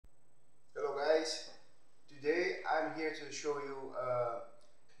to show you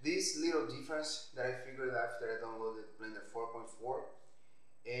this little difference that I figured after I downloaded Blender 4.4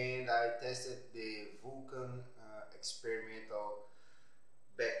 and I tested the Vulkan experimental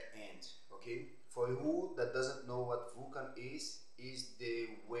backend. Okay, for who that doesn't know what Vulkan is the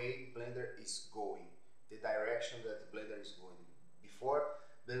way Blender is going, the direction that Blender is going. Before,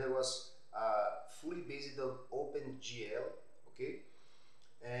 Blender was fully based on OpenGL, okay,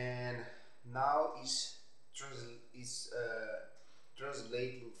 and now is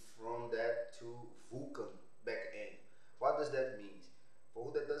translating from that to Vulkan backend. What does that mean? For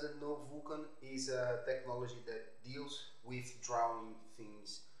who that doesn't know, Vulkan is a technology that deals with drawing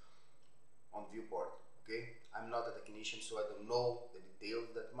things on viewport. Okay, I'm not a technician, so I don't know the details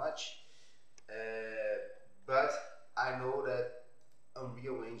that much, but I know that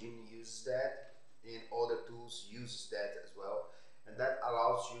Unreal Engine uses that, and other tools use that as well, and that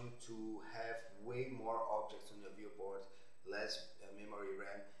allows you to have way more objects on your viewport, less memory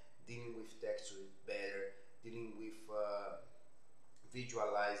RAM, dealing with texture better, dealing with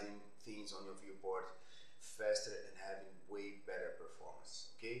visualizing things on your viewport faster and having way better performance.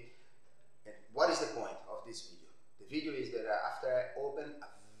 Okay, and what is the point of this video? The video is that after I open a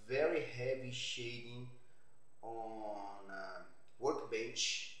very heavy shading on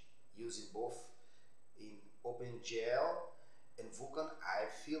Workbench using both in OpenGL and Vulkan, I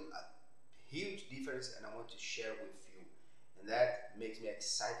feel a huge difference and I want to share with you. And that makes me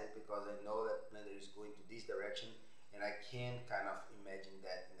excited because I know that Blender is going to this direction and I can kind of imagine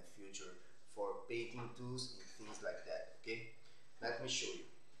that in the future for painting tools and things like that. Okay, let me show you.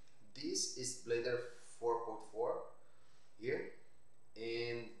 This is Blender 4.4 here,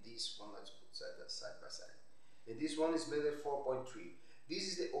 and this one, let's put side by side. And this one is Blender 4.3. This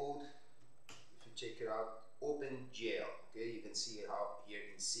is the old, if you check it out, OpenGL. Okay, you can see it out here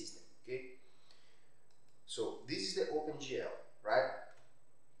in system. Okay, so this is the OpenGL, right?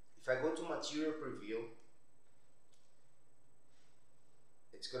 If I go to Material Preview,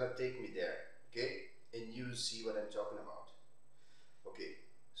 it's gonna take me there. Okay, and you see what I'm talking about. Okay,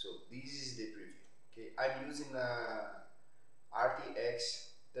 so this is the preview. Okay, I'm using a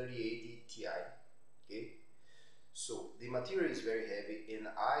RTX 3080 Ti. Okay, so the material is very heavy, and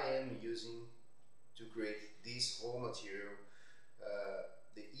I am using to create this whole material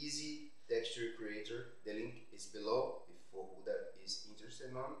the Easy Texture Creator. The link is below if for who that is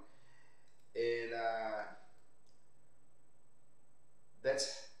interested on, and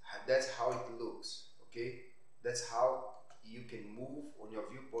that's how it looks. Okay, that's how you can move on your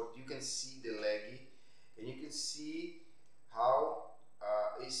viewport. You can see the laggy, and you can see how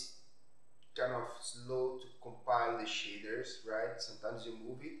it's kind of slow to compile the shaders, right? Sometimes you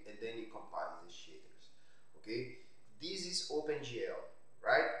move it and then you compile the shaders. Okay, this is OpenGL,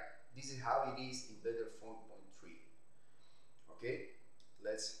 right? This is how it is in Blender 4.3. Okay,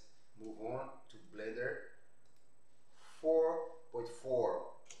 let's move on to Blender 4.4.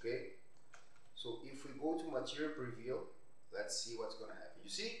 Okay, so if we go to Material Preview, let's see what's gonna happen. You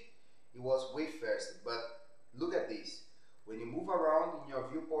see, it was way faster, but look at this. When you move around in your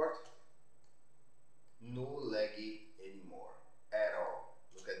viewport, no laggy anymore at all.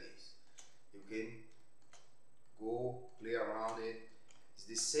 Look at this. You can go play around it. It's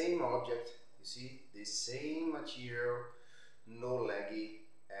the same object, you see, the same material, no laggy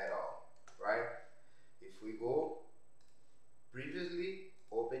at all, right? If we go previously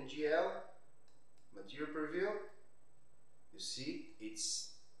OpenGL, Material Preview, you see,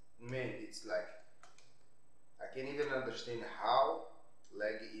 it's like I can't even understand how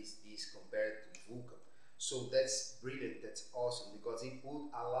laggy is this compared to Vulkan. So that's brilliant, that's awesome, because it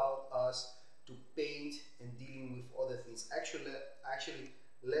would allow us to paint and dealing with other things. Actually,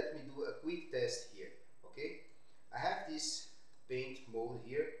 let me do a quick test here. Okay, I have this paint mode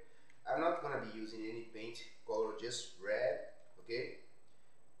here. I'm not gonna be using any paint color, just red. Okay,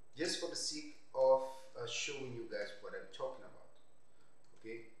 just for the sake of showing you guys what I'm talking about.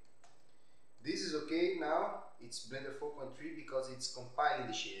 Okay, this is okay now. It's Blender 4.3 because it's compiling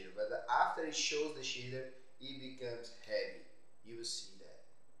the shader, but after it shows the shader, it becomes heavy. You will see that.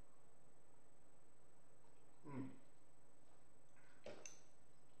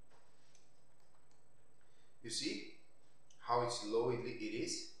 You see how it's low it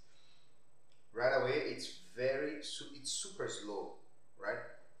is? Right away, it's super slow, right?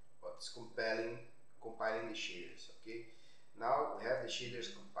 But it's compiling the shaders. Okay, now we have the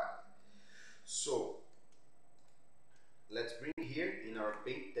shaders compiled. So let's bring here in our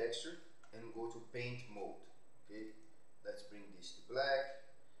paint texture and go to paint mode. Okay, let's bring this to black,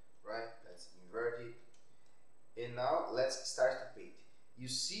 right? Let's invert it, and now let's start to paint. You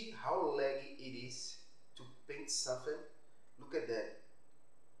see how laggy it is to paint something? Look at that.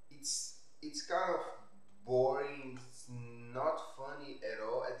 It's kind of boring. It's not funny at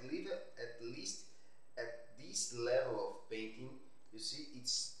all. At least at this level of painting, you see,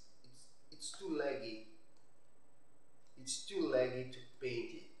 it's too laggy. It's too laggy to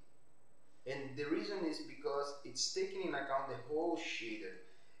paint it, and the reason is because it's taking in account the whole shader,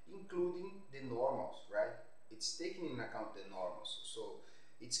 including the normals, right? It's taking in account the normals, so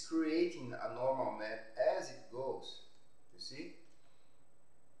it's creating a normal map as it goes. You see,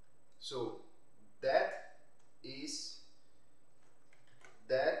 so that is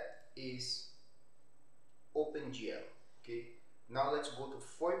that is OpenGL. Okay, now let's go to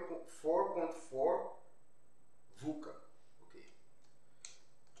 4.4 Vulkan. Okay,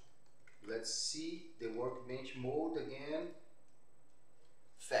 let's see the workbench mode again.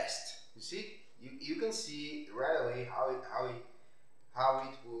 Fast. You see, you can see right away how it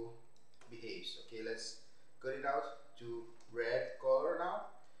will behave. Okay, let's cut it out to red color now,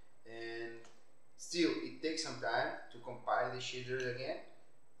 and still it takes some time to compile the shaders again.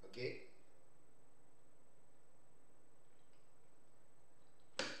 Okay,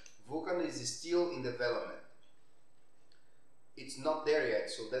 Vulkan is still in development. It's not there yet,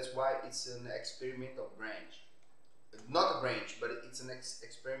 so that's why it's an experimental branch. Not a branch, but it's an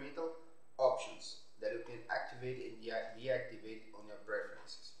experimental options that you can activate and deactivate on your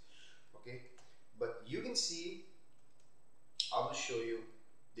preferences. Okay, but you can see, I will show you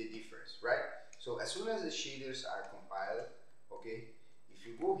the difference, right? So as soon as the shaders are compiled, okay, if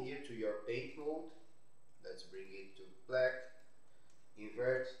you go here to your paint mode, let's bring it to black,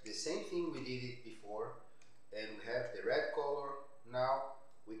 invert the same thing we did it before, and we have the red color. Now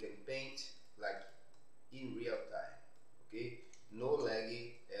we can paint like in real time. Okay, no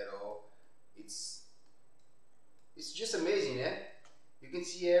laggy at all. It's just amazing, eh? You can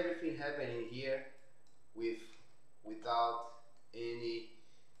see everything happening here without any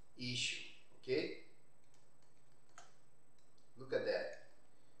issue. Okay, look at that.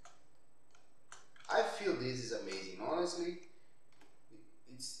 I feel this is amazing. Honestly,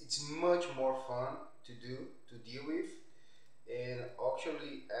 it's much more fun to deal with, and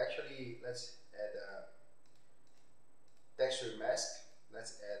actually let's add a texture mask.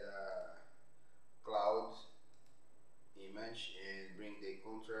 Let's add a cloud image and bring the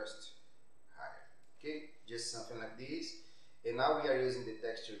contrast higher. Okay, just something like this. And now we are using the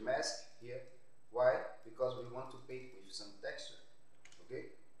texture mask here. Why? Because we want to paint with some texture. Okay,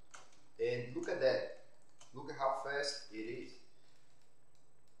 and look at that. Look at how fast it is.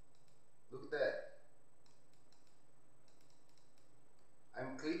 Look at that.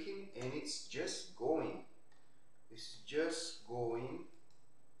 I'm clicking and it's just going. It's just going.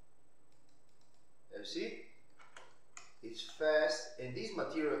 You see? It's fast, and this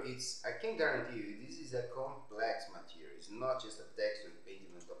material, I can guarantee you, this is a complex material. It's not just a texture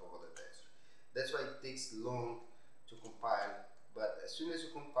painting on top of other texture. That's why it takes long to compile, but as soon as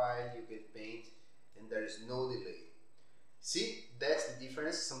you compile, you can paint, and there is no delay. See, that's the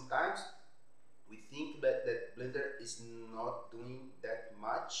difference. Sometimes we think that Blender is not doing that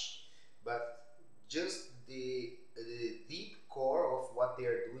much, but just the deep core of what they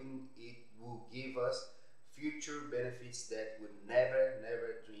are doing, it will give us future benefits that we never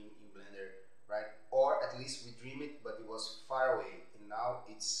dream in Blender, right? Or at least we dream it, but it was far away, and now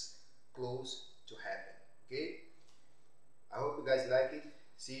it's close to happen. Okay, I hope you guys like it.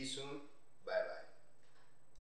 See you soon. Bye bye.